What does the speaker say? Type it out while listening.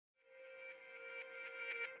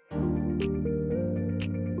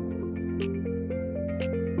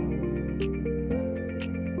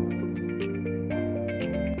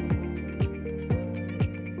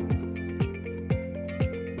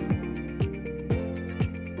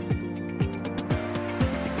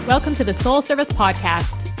Welcome to the Soul Service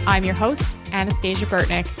Podcast. I'm your host, Anastasia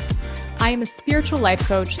Burtnick. I am a spiritual life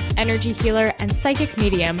coach, energy healer, and psychic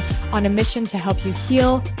medium on a mission to help you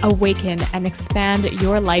heal, awaken, and expand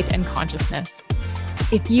your light and consciousness.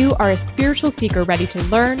 If you are a spiritual seeker ready to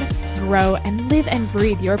learn, grow, and live and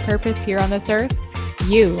breathe your purpose here on this earth,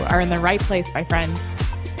 you are in the right place, my friend.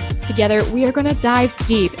 Together, we are going to dive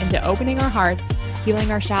deep into opening our hearts,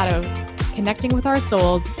 healing our shadows, connecting with our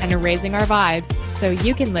souls, and erasing our vibes so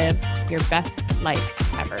you can live your best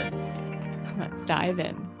life ever. Let's dive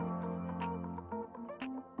in.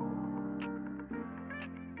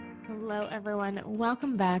 Hello, everyone.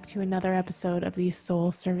 Welcome back to another episode of the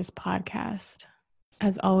Soul Service Podcast.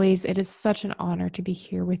 As always, it is such an honor to be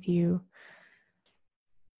here with you.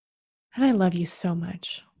 And I love you so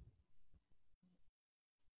much.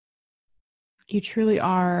 You truly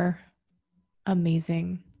are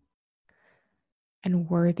amazing and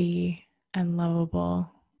worthy and lovable.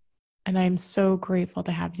 And I am so grateful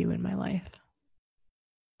to have you in my life.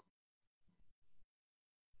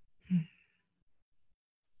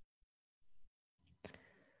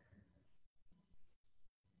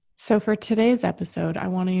 So for today's episode, I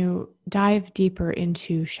want to dive deeper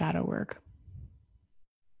into shadow work.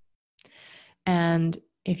 And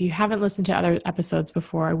if you haven't listened to other episodes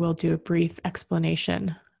before, I will do a brief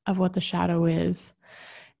explanation of what the shadow is.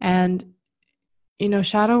 And,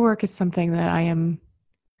 shadow work is something that I am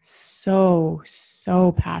so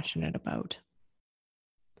passionate about.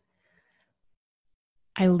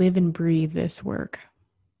 I live and breathe this work.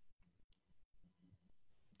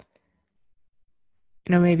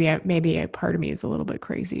 Maybe a part of me is a little bit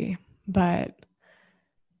crazy, but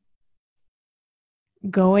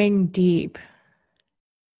going deep,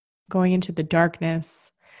 going into the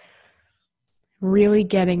darkness, really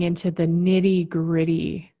getting into the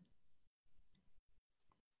nitty-gritty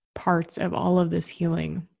parts of all of this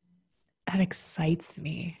healing, that excites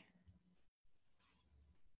me.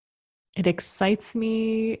 It excites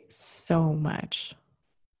me so much.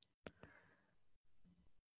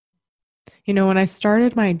 When I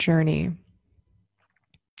started my journey,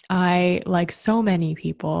 I, like so many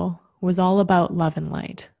people, was all about love and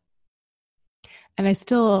light. And I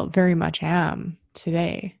still very much am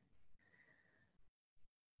today.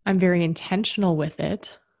 I'm very intentional with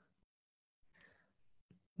it,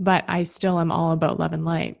 but I still am all about love and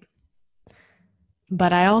light.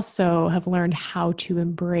 But I also have learned how to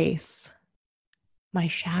embrace my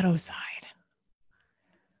shadow side.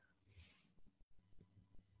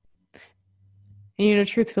 And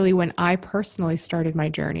truthfully, when I personally started my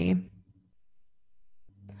journey,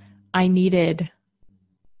 I needed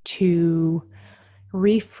to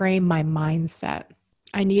reframe my mindset.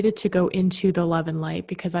 I needed to go into the love and light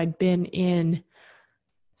because I'd been in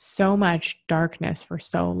so much darkness for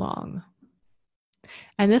so long.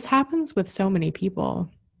 And this happens with so many people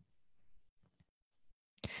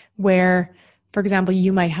where, for example,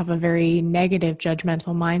 you might have a very negative,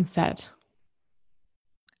 judgmental mindset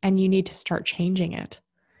and you need to start changing it.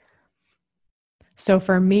 So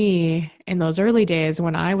for me, in those early days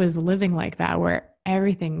when I was living like that, where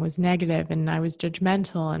everything was negative and I was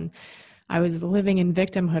judgmental and I was living in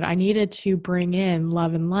victimhood, I needed to bring in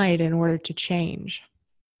love and light in order to change,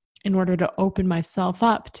 in order to open myself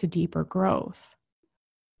up to deeper growth.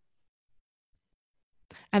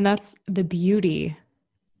 And that's the beauty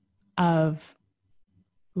of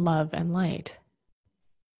love and light,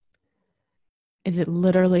 is it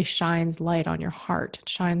literally shines light on your heart. It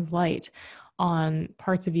shines light on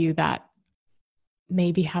parts of you that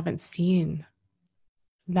maybe haven't seen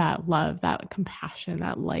that love, that compassion,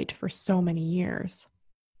 that light for so many years.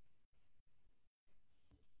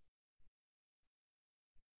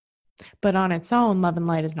 But on its own, love and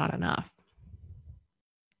light is not enough.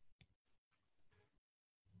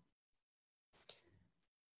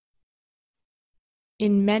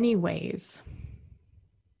 In many ways,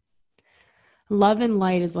 love and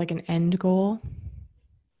light is like an end goal.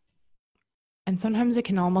 And sometimes it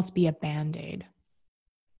can almost be a band-aid.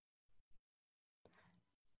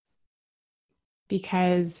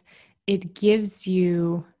 Because it gives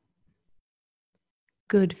you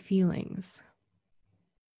good feelings.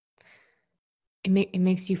 It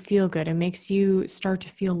makes you feel good. It makes you start to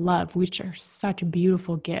feel love, which are such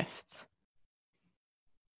beautiful gifts.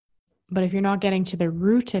 But if you're not getting to the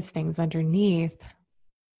root of things underneath,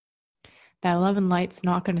 that love and light's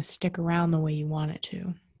not going to stick around the way you want it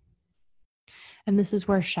to. And this is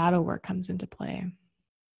where shadow work comes into play.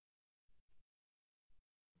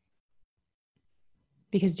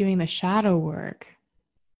 Because doing the shadow work,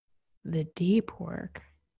 the deep work,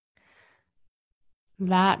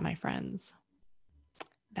 that, my friends,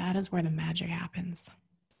 that is where the magic happens.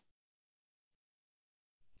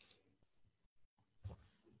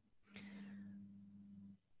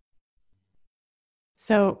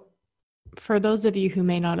 So, for those of you who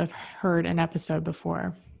may not have heard an episode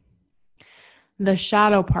before, the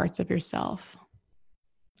shadow parts of yourself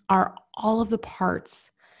are all of the parts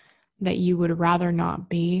that you would rather not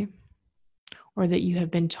be, or that you have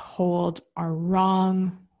been told are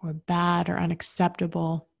wrong or bad or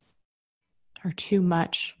unacceptable or too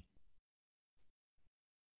much.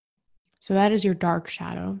 So that is your dark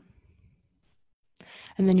shadow.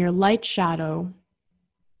 And then your light shadow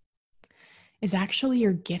is actually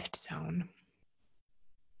your gift zone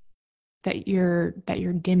that you're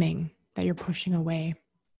dimming, that you're pushing away.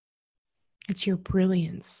 It's your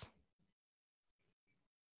brilliance.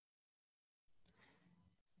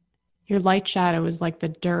 Your light shadow is like the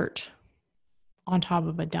dirt on top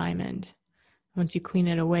of a diamond. Once you clean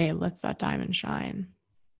it away, it lets that diamond shine.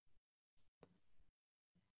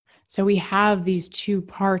 So we have these two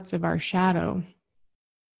parts of our shadow,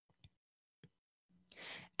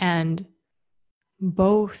 and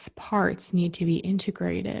both parts need to be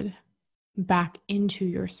integrated back into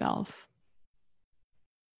yourself.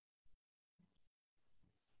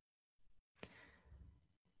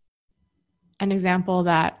 An example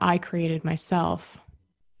that I created myself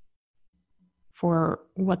for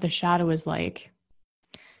what the shadow is like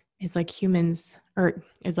humans, or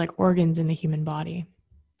is like organs in the human body.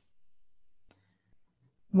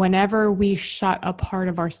 Whenever we shut a part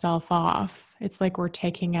of ourselves off, it's like we're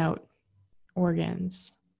taking out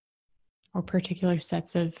organs or particular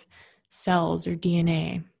sets of cells or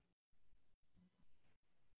DNA.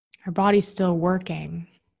 Our body's still working,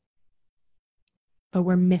 but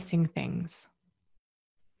we're missing things.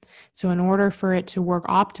 So in order for it to work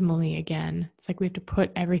optimally again, it's like we have to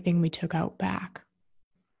put everything we took out back.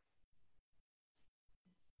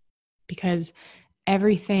 Because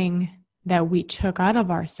everything that we took out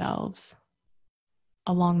of ourselves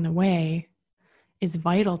along the way is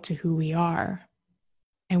vital to who we are.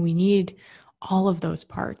 And we need all of those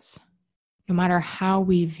parts, no matter how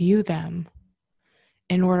we view them,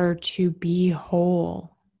 in order to be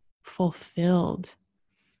whole, fulfilled,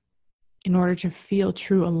 in order to feel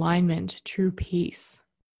true alignment, true peace.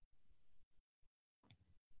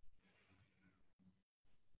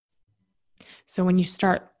 So when you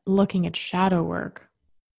start looking at shadow work,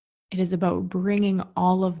 it is about bringing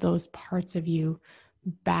all of those parts of you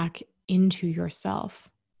back into yourself.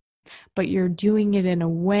 But you're doing it in a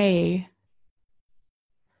way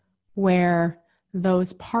where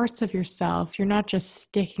those parts of yourself, you're not just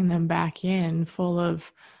sticking them back in full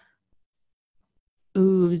of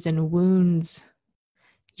ooze and wounds.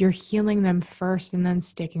 You're healing them first and then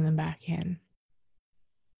sticking them back in.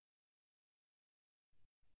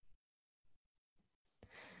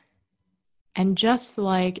 And just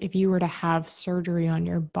like if you were to have surgery on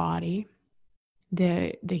your body,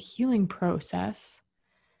 the healing process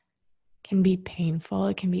can be painful,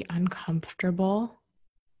 it can be uncomfortable.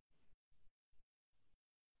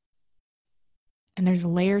 And there's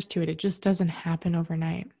layers to it. It just doesn't happen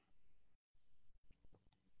overnight.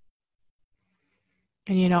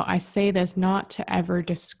 And I say this not to ever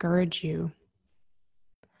discourage you,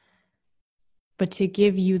 but to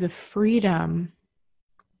give you the freedom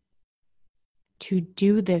to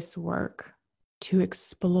do this work, to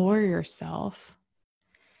explore yourself,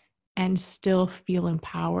 and still feel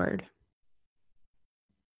empowered.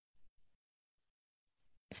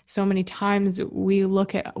 So many times we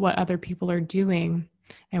look at what other people are doing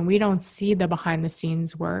and we don't see the behind the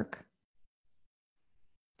scenes work.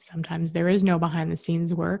 Sometimes there is no behind the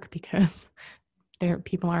scenes work because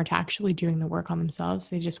people aren't actually doing the work on themselves.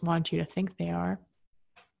 They just want you to think they are.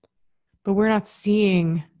 But we're not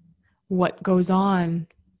seeing what goes on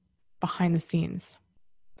behind the scenes.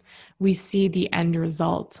 We see the end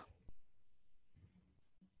result.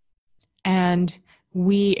 And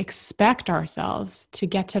we expect ourselves to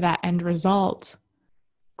get to that end result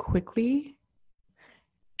quickly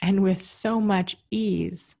and with so much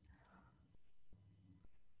ease.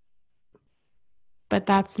 But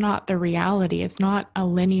that's not the reality. It's not a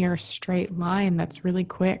linear straight line that's really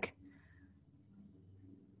quick.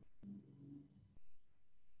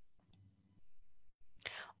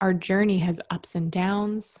 Our journey has ups and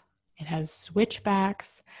downs. It has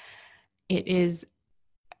switchbacks. It is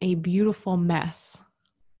a beautiful mess.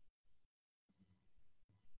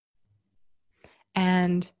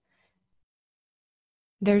 And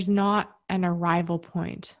there's not an arrival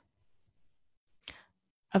point.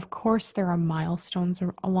 Of course, there are milestones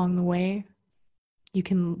along the way. You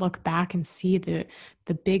can look back and see the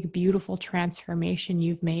big, beautiful transformation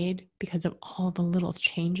you've made because of all the little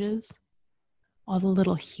changes, all the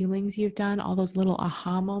little healings you've done, all those little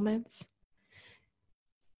aha moments.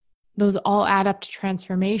 those all add up to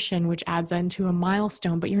transformation, which adds into a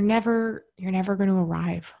milestone, but you're never going to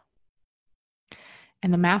arrive.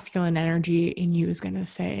 And the masculine energy in you is going to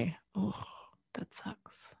say, oh, that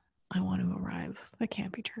sucks. I want to arrive. That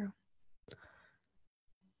can't be true.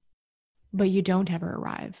 But you don't ever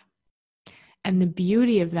arrive. And the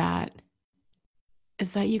beauty of that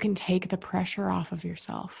is that you can take the pressure off of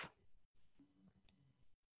yourself.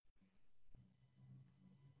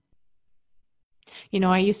 You know,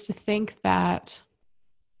 I used to think that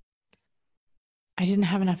I didn't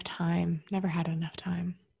have enough time, never had enough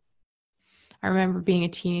time. I remember being a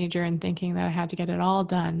teenager and thinking that I had to get it all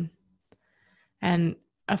done. And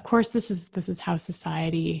of course, this is how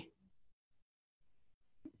society,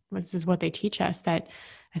 this is what they teach us, that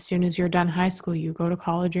as soon as you're done high school, you go to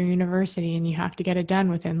college or university and you have to get it done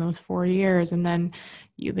within those 4 years. And then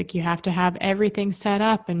you have to have everything set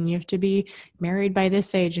up and you have to be married by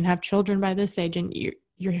this age and have children by this age. And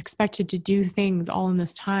you're expected to do things all in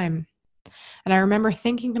this time. And I remember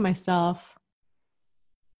thinking to myself,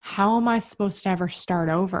 how am I supposed to ever start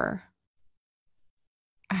over?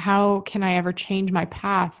 How can I ever change my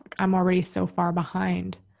path? I'm already so far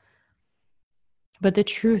behind. But the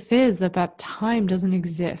truth is that time doesn't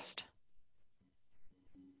exist.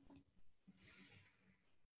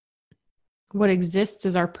 What exists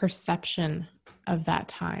is our perception of that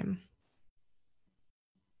time.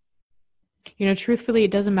 You know, truthfully,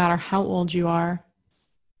 it doesn't matter how old you are,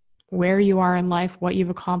 where you are in life, what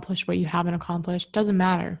you've accomplished, what you haven't accomplished, doesn't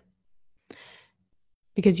matter.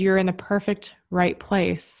 Because you're in the perfect right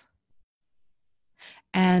place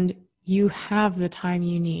and you have the time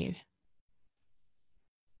you need.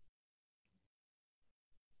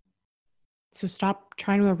 So stop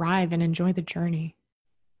trying to arrive and enjoy the journey.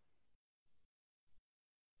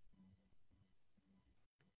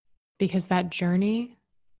 Because that journey,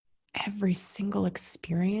 every single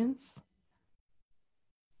experience,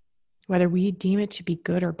 whether we deem it to be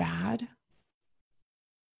good or bad,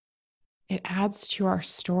 it adds to our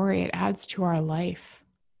story, it adds to our life.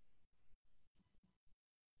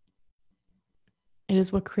 It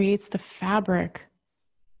is what creates the fabric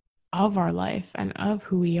of our life and of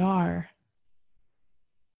who we are.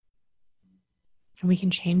 And we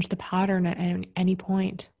can change the pattern at any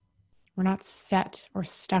point. We're not set or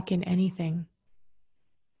stuck in anything.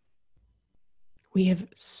 We have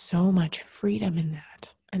so much freedom in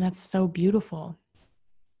that. And that's so beautiful.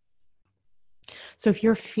 So if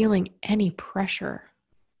you're feeling any pressure,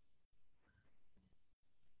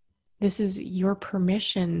 this is your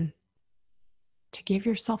permission to give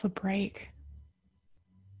yourself a break.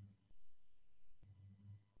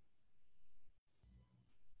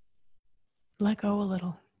 Let go a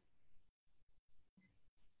little.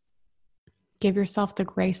 Give yourself the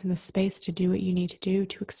grace and the space to do what you need to do,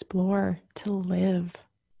 to explore, to live.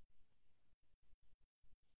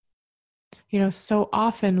 You know, so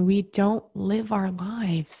often we don't live our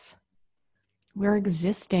lives. We're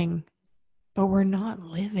existing, but we're not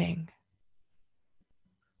living.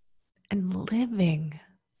 And living,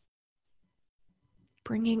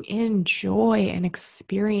 bringing in joy and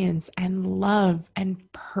experience and love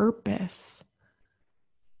and purpose.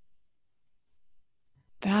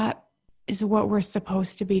 That is what we're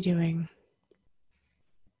supposed to be doing.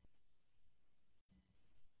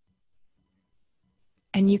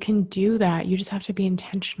 And you can do that. You just have to be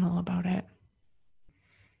intentional about it.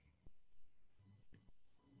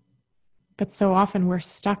 But so often we're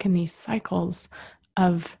stuck in these cycles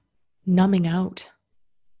of numbing out,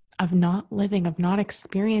 of not living, of not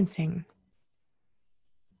experiencing.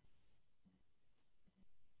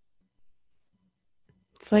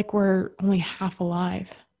 It's like we're only half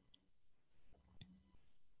alive.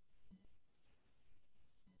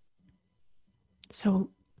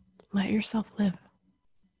 So let yourself live.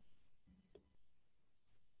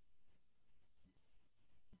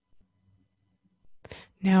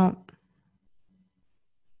 Now,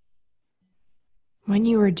 when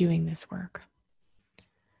you are doing this work,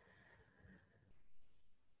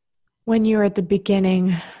 when you're at the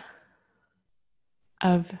beginning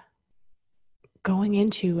of going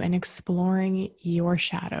into and exploring your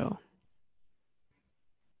shadow,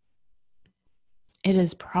 it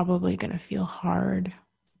is probably going to feel hard.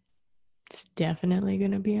 It's definitely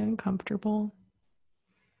going to be uncomfortable.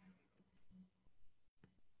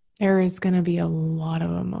 There is going to be a lot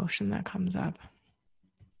of emotion that comes up.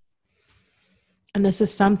 And this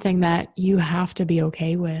is something that you have to be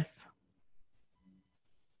okay with.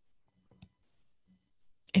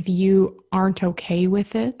 If you aren't okay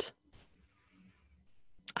with it,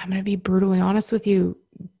 I'm going to be brutally honest with you,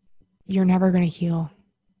 you're never going to heal.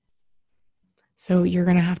 So you're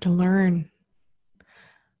going to have to learn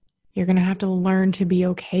You're going to have to learn to be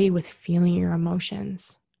okay with feeling your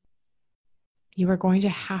emotions. You are going to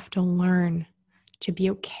have to learn to be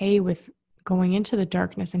okay with going into the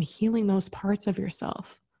darkness and healing those parts of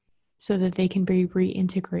yourself so that they can be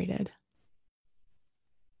reintegrated.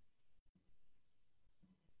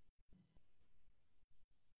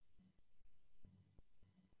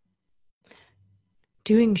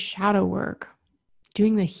 Doing shadow work,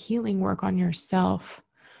 doing the healing work on yourself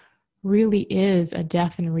really is a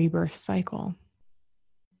death and rebirth cycle.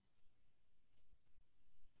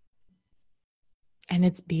 And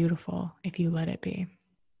it's beautiful if you let it be.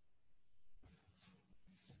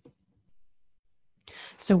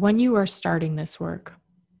 So when you are starting this work,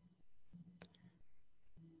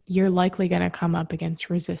 you're likely going to come up against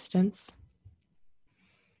resistance,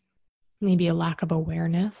 maybe a lack of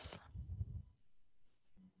awareness.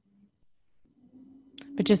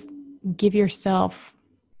 But just give yourself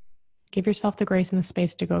the grace and the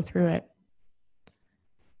space to go through it.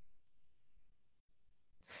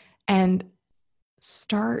 And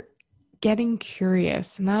start getting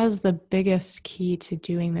curious. And that is the biggest key to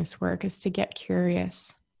doing this work, is to get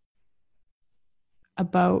curious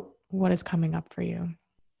about what is coming up for you.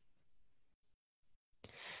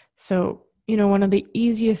 So, one of the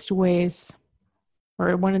easiest ways,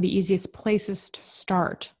 or one of the easiest places to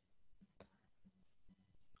start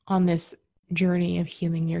on this journey of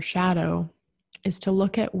healing your shadow is to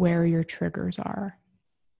look at where your triggers are.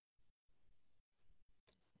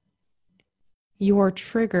 Your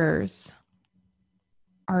triggers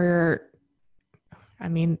are,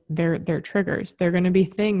 they're triggers. They're going to be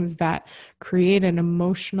things that create an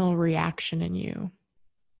emotional reaction in you.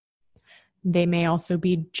 They may also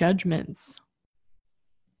be judgments.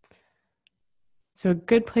 So a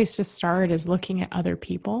good place to start is looking at other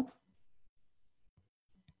people,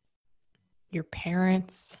 your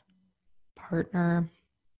parents, partner.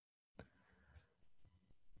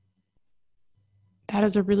 That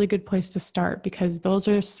is a really good place to start because those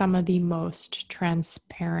are some of the most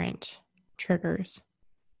transparent triggers.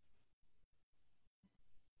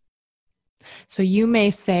 So you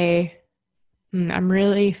may say, I'm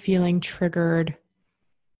really feeling triggered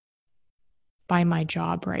by my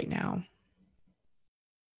job right now.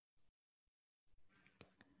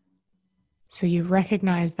 So you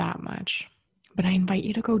recognize that much. But I invite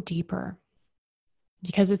you to go deeper,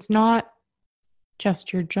 because it's not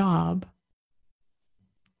just your job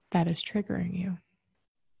that is triggering you.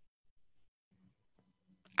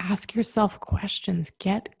 Ask yourself questions.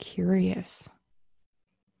 Get curious.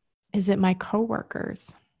 Is it my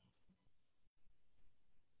coworkers?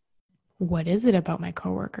 What is it about my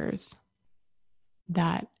coworkers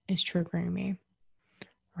that is triggering me?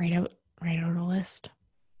 Write out a list.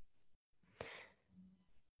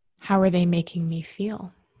 How are they making me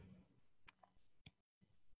feel?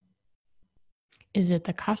 Is it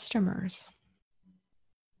the customers?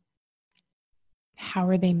 How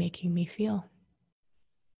are they making me feel?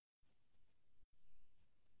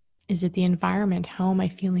 Is it the environment? How am I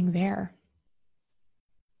feeling there?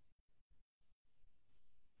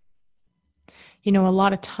 A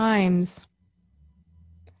lot of times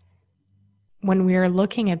when we are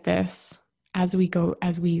looking at this, as we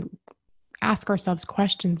ask ourselves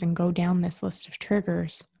questions and go down this list of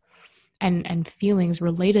triggers and feelings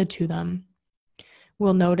related to them,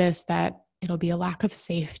 we'll notice that it'll be a lack of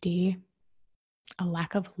safety, a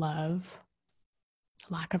lack of love,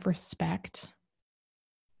 a lack of respect.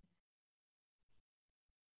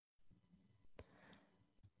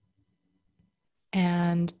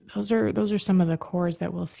 And those are some of the cores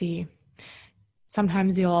that we'll see.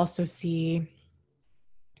 Sometimes you'll also see,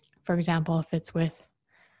 for example, if it's with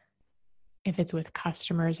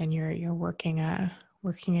customers and you're working a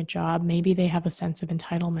job, maybe they have a sense of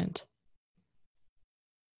entitlement.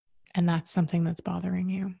 And that's something that's bothering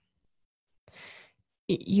you.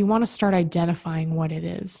 You want to start identifying what it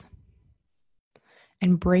is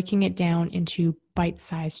and breaking it down into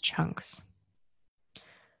bite-sized chunks.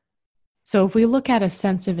 So if we look at a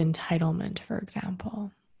sense of entitlement, for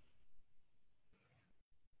example,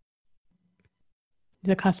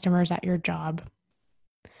 the customers at your job,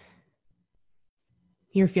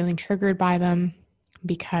 you're feeling triggered by them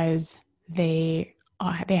because they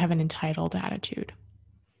have an entitled attitude,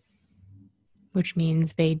 which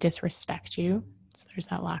means they disrespect you. So there's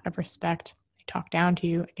that lack of respect. They talk down to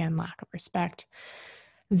you, again, lack of respect.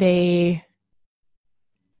 They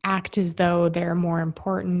act as though they're more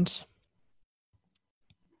important.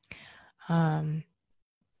 Could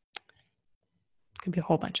be a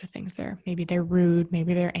whole bunch of things there. Maybe they're rude.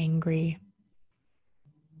 Maybe they're angry.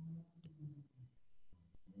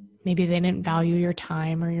 Maybe they didn't value your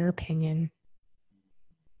time or your opinion.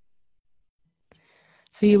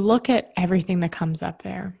 So you look at everything that comes up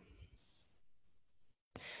there.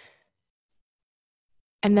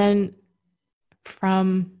 And then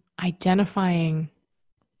from identifying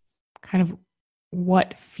kind of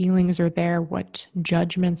what feelings are there, what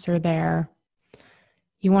judgments are there,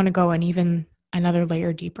 you want to go an even another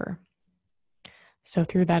layer deeper. So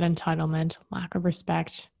through that entitlement, lack of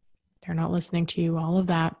respect, they're not listening to you, all of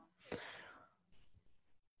that.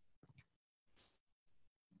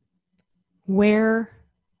 Where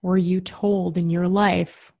were you told in your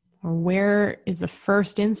life, or where is the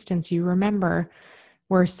first instance you remember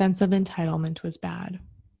where a sense of entitlement was bad?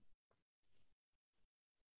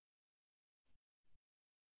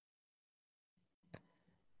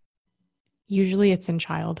 Usually it's in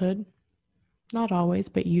childhood. Not always,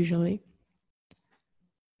 but usually.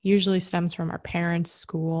 Usually stems from our parents,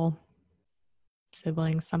 school,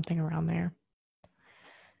 siblings, something around there.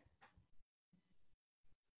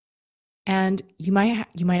 And you might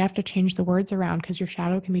have to change the words around because your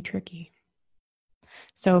shadow can be tricky.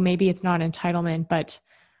 So maybe it's not entitlement, but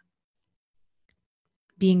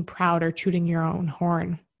being proud or tooting your own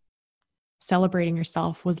horn, celebrating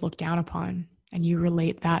yourself was looked down upon, and you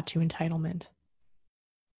relate that to entitlement.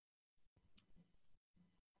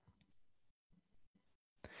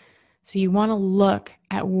 So you want to look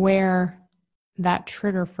at where that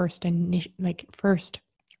trigger first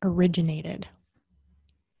originated.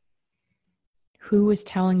 Who was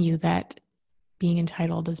telling you that being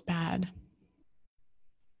entitled is bad?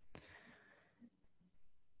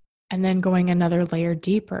 And then going another layer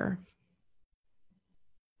deeper.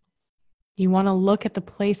 You want to look at the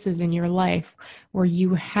places in your life where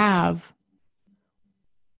you have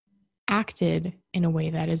acted in a way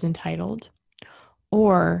that is entitled,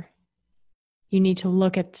 or you need to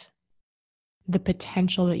look at the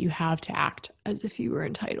potential that you have to act as if you were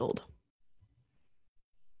entitled.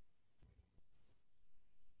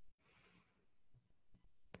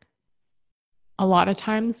 A lot of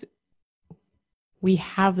times we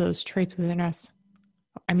have those traits within us.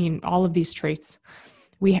 I mean, all of these traits.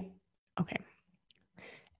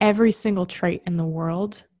 Every single trait in the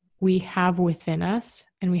world we have within us,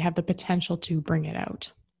 and we have the potential to bring it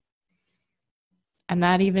out. And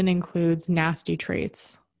that even includes nasty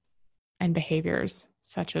traits and behaviors,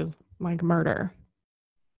 such as like murder.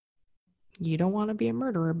 You don't want to be a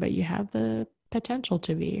murderer, but you have the potential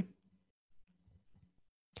to be.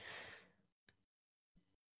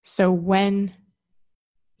 So when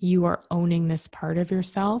you are owning this part of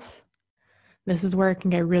yourself, this is where it can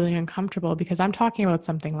get really uncomfortable, because I'm talking about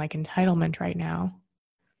something like entitlement right now,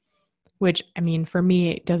 which, I mean, for me,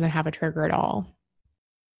 it doesn't have a trigger at all.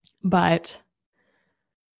 But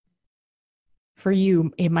for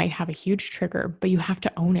you, it might have a huge trigger, but you have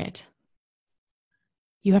to own it.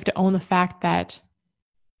 You have to own the fact that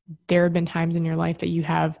there have been times in your life that you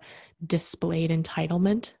have displayed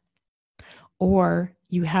entitlement, or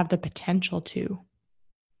you have the potential to.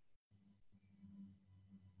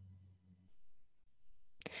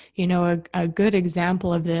 You know, a good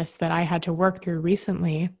example of this that I had to work through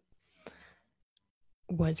recently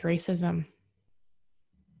was racism.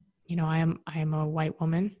 You know, I am a white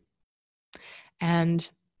woman, and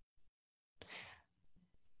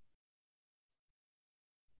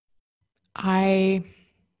I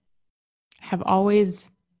have always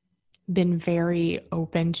been very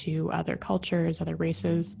open to other cultures, other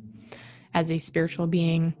races. As a spiritual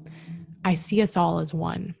being, I see us all as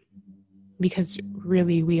one, because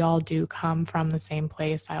really we all do come from the same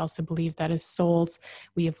place. I also believe that as souls,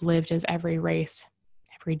 we have lived as every race,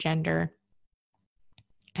 every gender,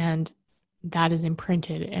 and that is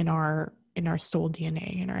imprinted in our soul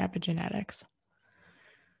DNA, in our epigenetics.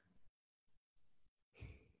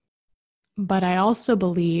 But I also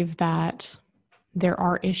believe that there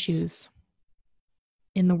are issues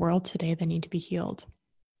in the world today that need to be healed.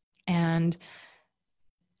 And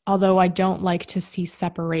although I don't like to see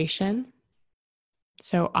separation,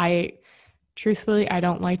 so I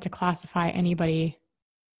don't like to classify anybody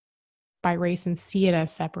by race and see it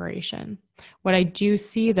as separation. What I do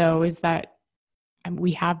see, though, is that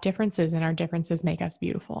we have differences, and our differences make us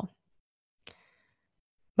beautiful.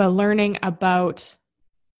 But learning about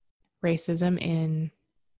racism in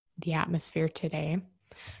the atmosphere today,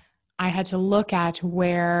 I had to look at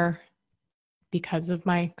where, because of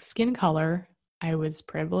my skin color, I was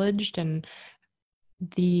privileged, and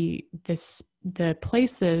the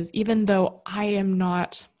places, even though I am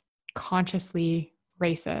not consciously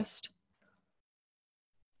racist,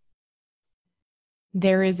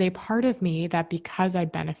 there is a part of me that, because I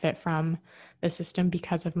benefit from the system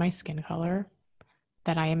because of my skin color,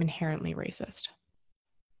 that I am inherently racist.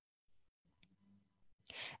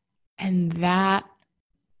 And that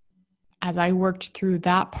as I worked through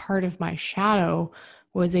that part of my shadow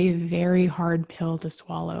was a very hard pill to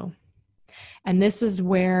swallow. And this is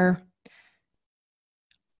where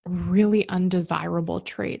really undesirable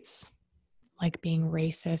traits, like being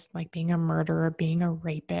racist, like being a murderer, being a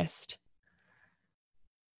rapist,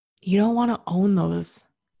 you don't want to own those.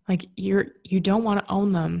 Like you don't want to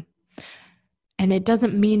own them. And it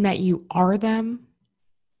doesn't mean that you are them,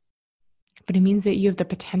 but it means that you have the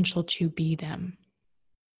potential to be them.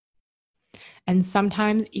 And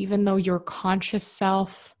sometimes, even though your conscious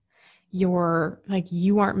self, you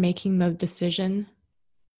aren't making the decision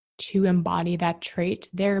to embody that trait,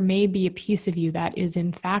 there may be a piece of you that is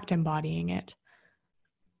in fact embodying it.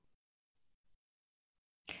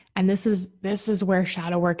 And this is where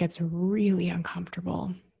shadow work gets really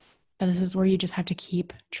uncomfortable. But this is where you just have to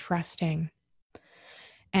keep trusting.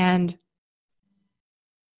 And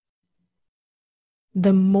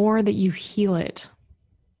the more that you heal it,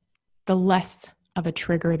 the less of a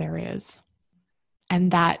trigger there is.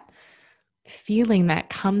 And that feeling that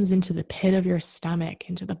comes into the pit of your stomach,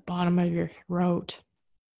 into the bottom of your throat,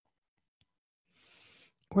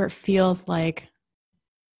 where it feels like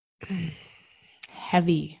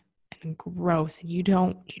heavy and gross, and you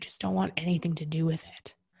just don't want anything to do with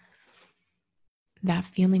it. That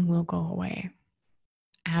feeling will go away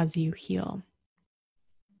as you heal.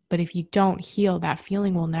 But if you don't heal, that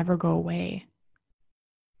feeling will never go away.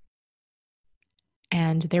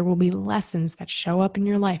 And there will be lessons that show up in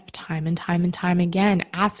your life time and time and time again,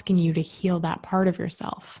 asking you to heal that part of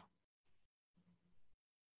yourself.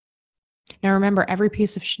 Now remember, every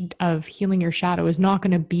piece of healing your shadow is not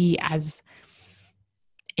going to be as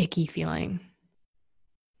icky feeling,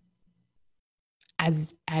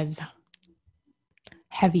 as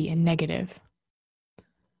heavy and negative.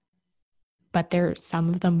 But some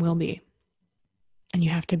of them will be. And you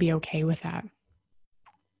have to be okay with that.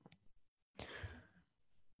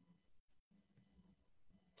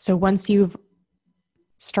 So once you've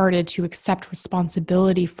started to accept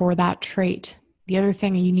responsibility for that trait, the other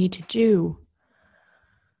thing you need to do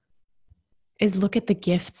is look at the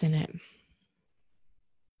gifts in it.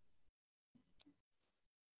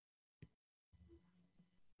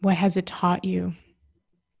 What has it taught you?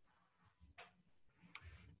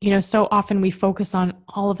 So often we focus on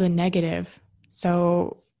all of the negative.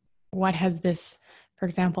 So what has this, for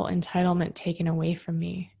example, entitlement taken away from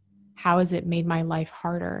me? How has it made my life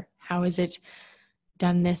harder? How has it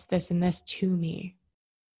done this, this, and this to me?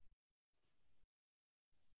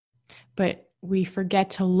 But we forget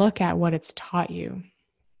to look at what it's taught you.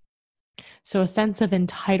 So a sense of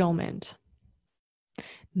entitlement.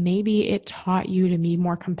 Maybe it taught you to be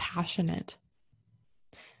more compassionate.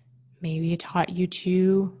 Maybe it taught you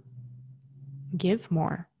to give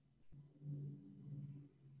more.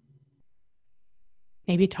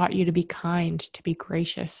 Maybe it taught you to be kind, to be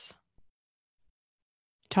gracious.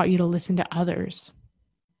 It taught you to listen to others.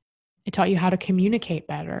 It taught you how to communicate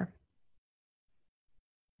better.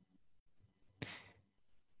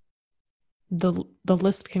 The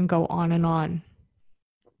list can go on and on.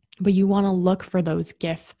 But you want to look for those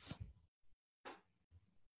gifts.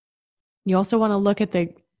 You also want to look at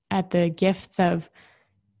the gifts of,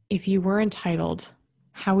 if you were entitled,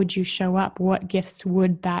 how would you show up? What gifts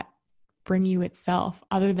would that bring you itself,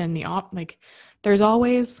 other than there's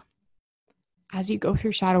always, as you go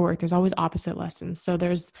through shadow work, there's always opposite lessons. So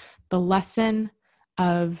there's the lesson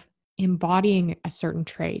of embodying a certain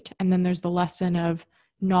trait, and then there's the lesson of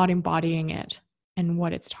not embodying it and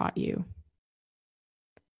what it's taught you.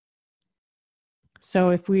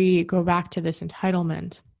 So if we go back to this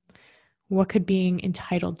entitlement, what could being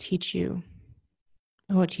entitled teach you?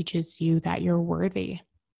 Oh, it teaches you that you're worthy,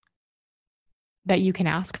 that you can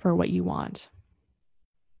ask for what you want,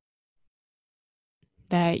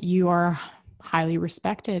 that you are highly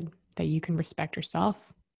respected, that you can respect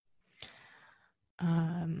yourself.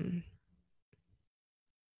 It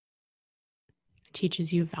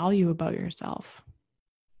teaches you value about yourself.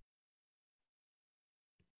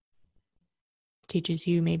 It teaches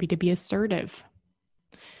you maybe to be assertive.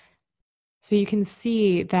 So you can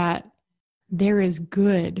see that there is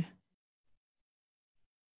good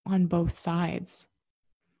on both sides.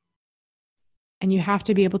 And you have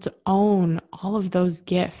to be able to own all of those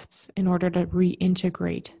gifts in order to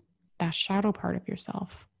reintegrate that shadow part of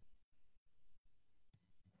yourself.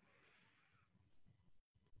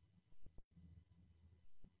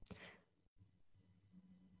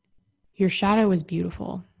 Your shadow is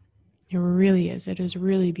beautiful. It really is. It is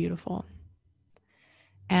really beautiful.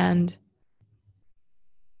 And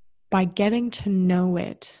by getting to know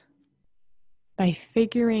it, by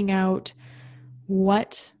figuring out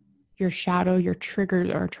what your shadow, your triggers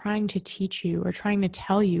are trying to teach you or trying to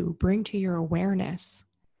tell you, bring to your awareness.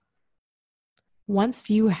 Once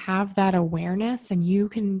you have that awareness and you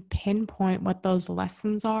can pinpoint what those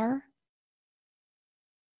lessons are,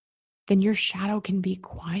 then your shadow can be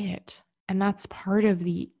quiet. And that's part of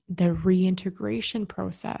the reintegration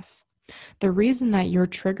process. The reason that your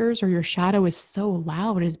triggers or your shadow is so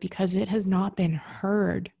loud is because it has not been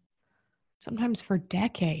heard, sometimes for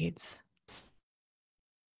decades.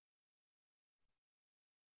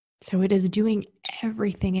 So it is doing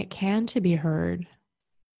everything it can to be heard.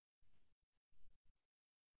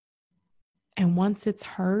 And once it's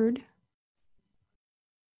heard,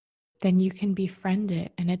 then you can befriend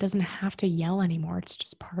it and it doesn't have to yell anymore. It's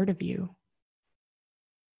just part of you.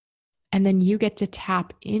 And then you get to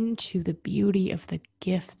tap into the beauty of the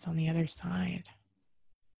gifts on the other side.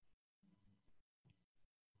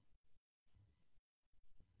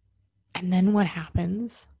 And then what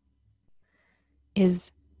happens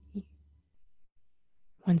is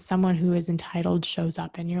when someone who is entitled shows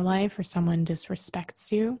up in your life or someone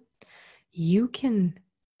disrespects you, you can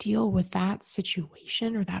deal with that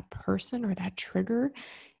situation or that person or that trigger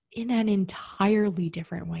in an entirely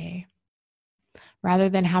different way. Rather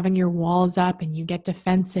than having your walls up and you get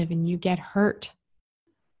defensive and you get hurt,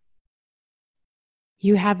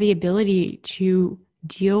 you have the ability to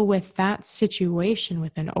deal with that situation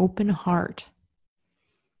with an open heart.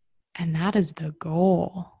 And that is the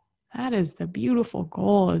goal. That is the beautiful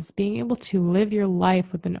goal, is being able to live your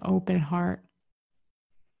life with an open heart.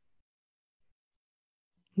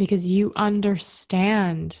 Because you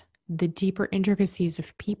understand the deeper intricacies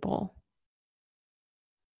of people,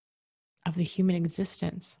 of the human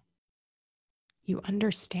existence. You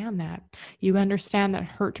understand that. You understand that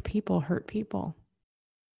hurt people hurt people.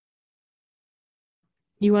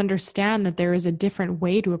 You understand that there is a different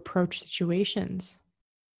way to approach situations.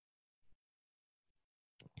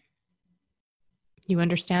 You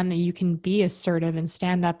understand that you can be assertive and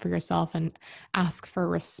stand up for yourself and ask for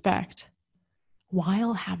respect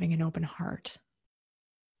while having an open heart.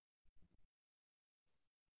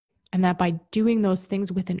 And that by doing those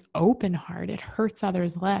things with an open heart, it hurts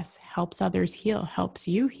others less, helps others heal, helps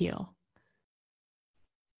you heal.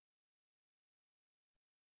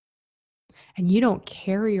 And you don't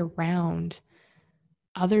carry around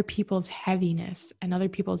other people's heaviness and other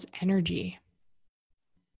people's energy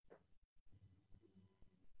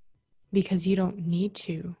because you don't need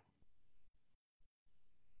to.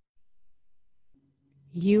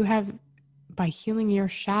 You have, by healing your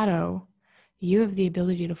shadow, you have the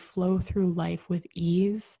ability to flow through life with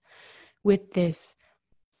ease, with this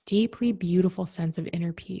deeply beautiful sense of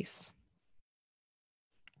inner peace,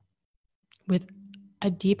 with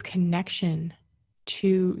a deep connection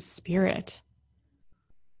to spirit.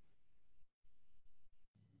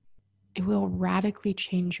 It will radically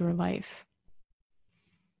change your life.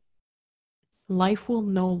 Life will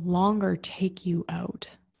no longer take you out.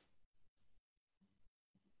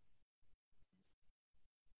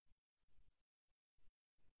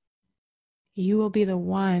 You will be the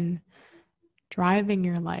one driving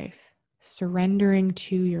your life, surrendering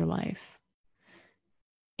to your life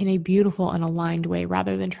in a beautiful and aligned way,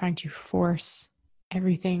 rather than trying to force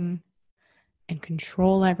everything and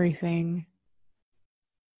control everything.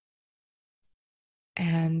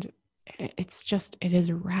 And it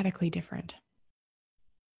is radically different.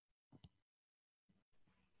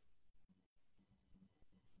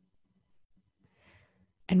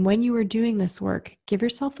 And when you are doing this work, give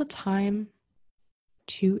yourself the time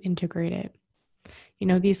to integrate it. You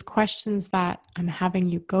know, these questions that I'm having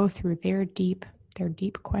you go through, they're deep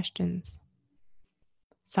questions.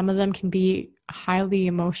 Some of them can be highly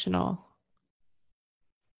emotional.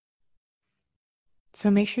 So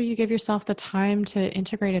make sure you give yourself the time to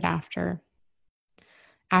integrate it after.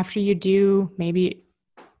 After you do maybe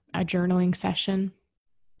a journaling session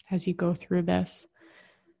as you go through this,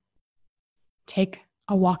 take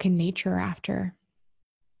a walk in nature after.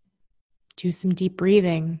 Do some deep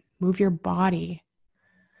breathing, move your body.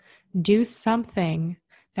 Do something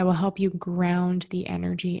that will help you ground the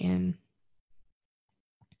energy in.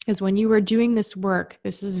 Because when you are doing this work,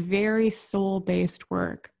 this is very soul-based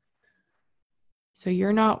work. So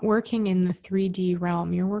you're not working in the 3D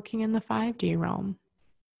realm, you're working in the 5D realm.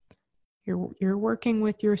 You're working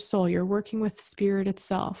with your soul, you're working with spirit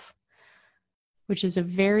itself, which is a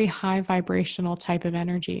very high vibrational type of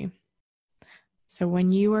energy. So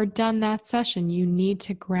when you are done that session, you need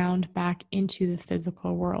to ground back into the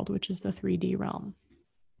physical world, which is the 3D realm.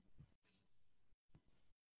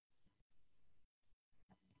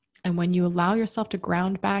 And when you allow yourself to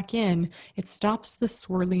ground back in, it stops the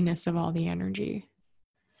swirliness of all the energy.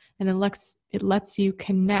 And it lets you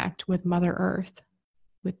connect with Mother Earth,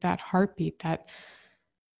 with that heartbeat, that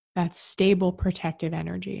stable protective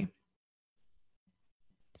energy.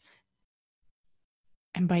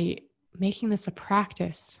 And by making this a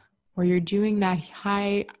practice where you're doing that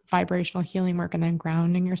high vibrational healing work and then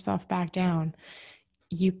grounding yourself back down,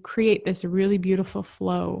 you create this really beautiful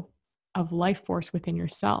flow of life force within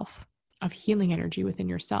yourself, of healing energy within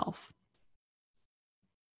yourself.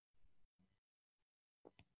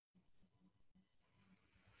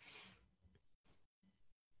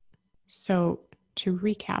 So, to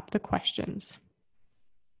recap the questions,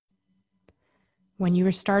 when you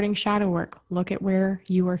are starting shadow work, look at where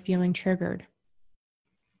you are feeling triggered.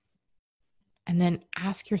 And then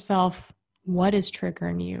ask yourself, what is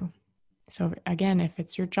triggering you? So again, if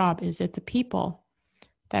it's your job, is it the people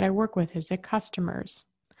that I work with? Is it customers?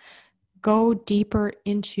 Go deeper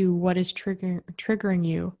into what is triggering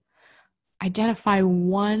you. Identify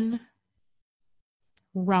one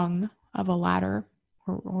rung of a ladder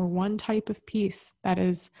or one type of piece that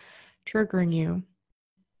is triggering you.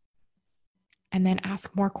 And then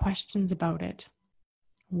ask more questions about it.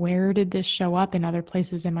 Where did this show up in other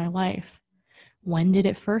places in my life? When did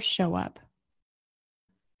it first show up?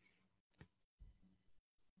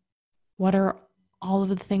 What are all of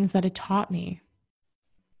the things that it taught me?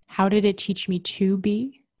 How did it teach me to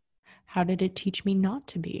be? How did it teach me not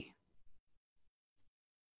to be?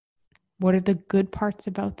 What are the good parts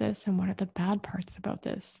about this and what are the bad parts about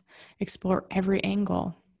this? Explore every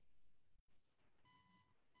angle.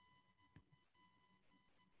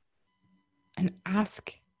 And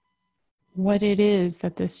ask what it is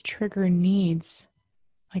that this trigger needs.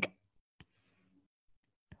 Like,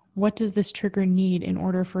 what does this trigger need in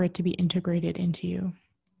order for it to be integrated into you?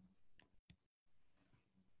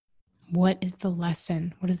 What is the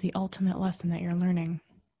lesson? What is the ultimate lesson that you're learning?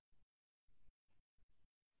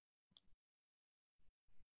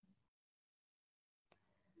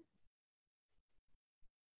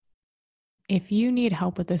 If you need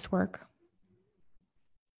help with this work,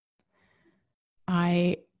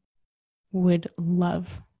 I would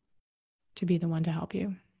love to be the one to help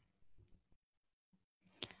you.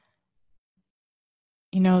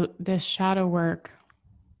 You know, this shadow work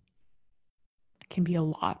can be a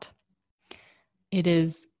lot. It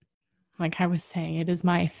is, like I was saying, it is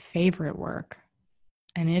my favorite work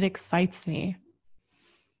and it excites me.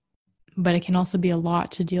 But it can also be a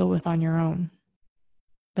lot to deal with on your own.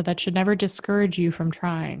 But that should never discourage you from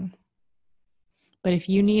trying. But if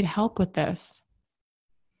you need help with this,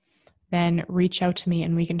 then reach out to me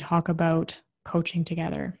and we can talk about coaching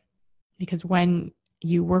together. Because when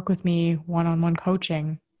you work with me one-on-one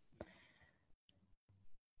coaching,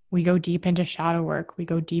 we go deep into shadow work. We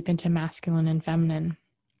go deep into masculine and feminine.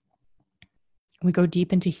 We go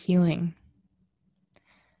deep into healing.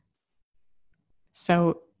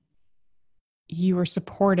 So you are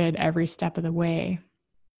supported every step of the way.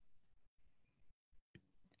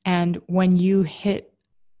 And when you hit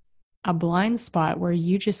a blind spot where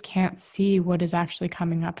you just can't see what is actually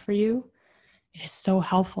coming up for you, it is so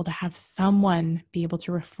helpful to have someone be able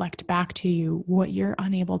to reflect back to you what you're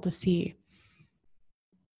unable to see.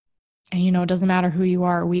 And it doesn't matter who you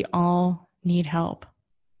are, we all need help.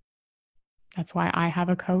 That's why I have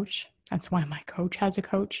a coach. That's why my coach has a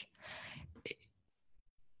coach.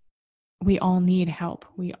 We all need help.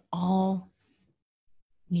 We all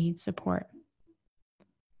need support.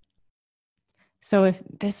 So if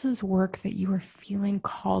this is work that you are feeling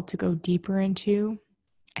called to go deeper into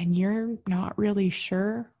and you're not really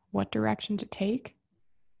sure what direction to take,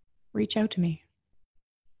 reach out to me.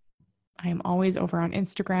 I am always over on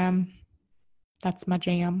Instagram. That's my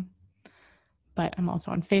jam. But I'm also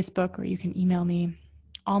on Facebook, or you can email me.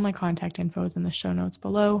 All my contact info is in the show notes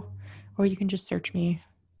below, or you can just search me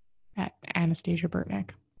at Anastasia Burtnick.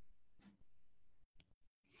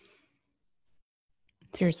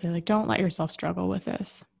 Seriously, don't let yourself struggle with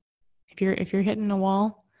this. If you're hitting a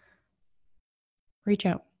wall, reach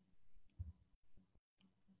out.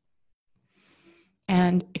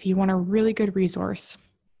 And if you want a really good resource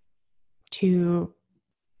to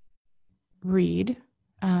read,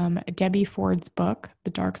 Debbie Ford's book,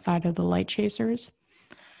 The Dark Side of the Light Chasers,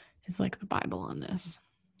 is like the Bible on this.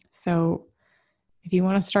 So if you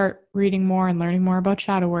want to start reading more and learning more about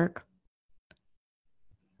shadow work,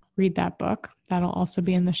 read that book. That'll also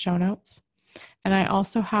be in the show notes. And I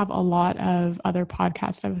also have a lot of other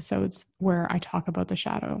podcast episodes where I talk about the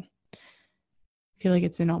shadow. I feel like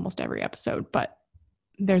it's in almost every episode, but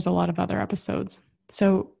there's a lot of other episodes.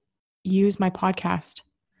 So use my podcast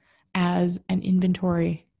as an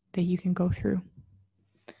inventory that you can go through,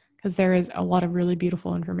 because there is a lot of really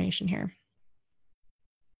beautiful information here.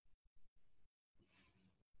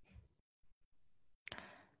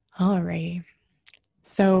 Alrighty.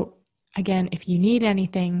 So again, if you need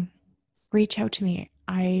anything, reach out to me.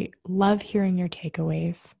 I love hearing your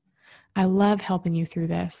takeaways. I love helping you through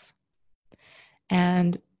this.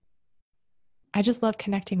 And I just love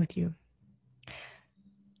connecting with you.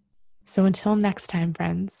 So until next time,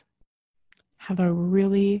 friends, have a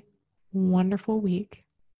really wonderful week.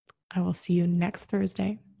 I will see you next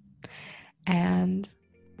Thursday. And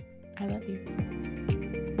I love you.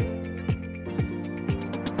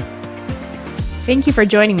 Thank you for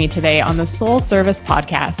joining me today on the Soul Service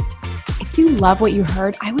Podcast. If you love what you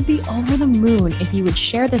heard, I would be over the moon if you would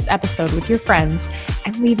share this episode with your friends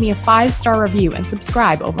and leave me a 5-star review and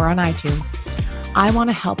subscribe over on iTunes. I want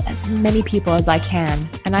to help as many people as I can,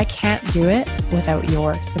 and I can't do it without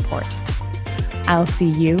your support. I'll see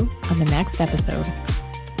you on the next episode.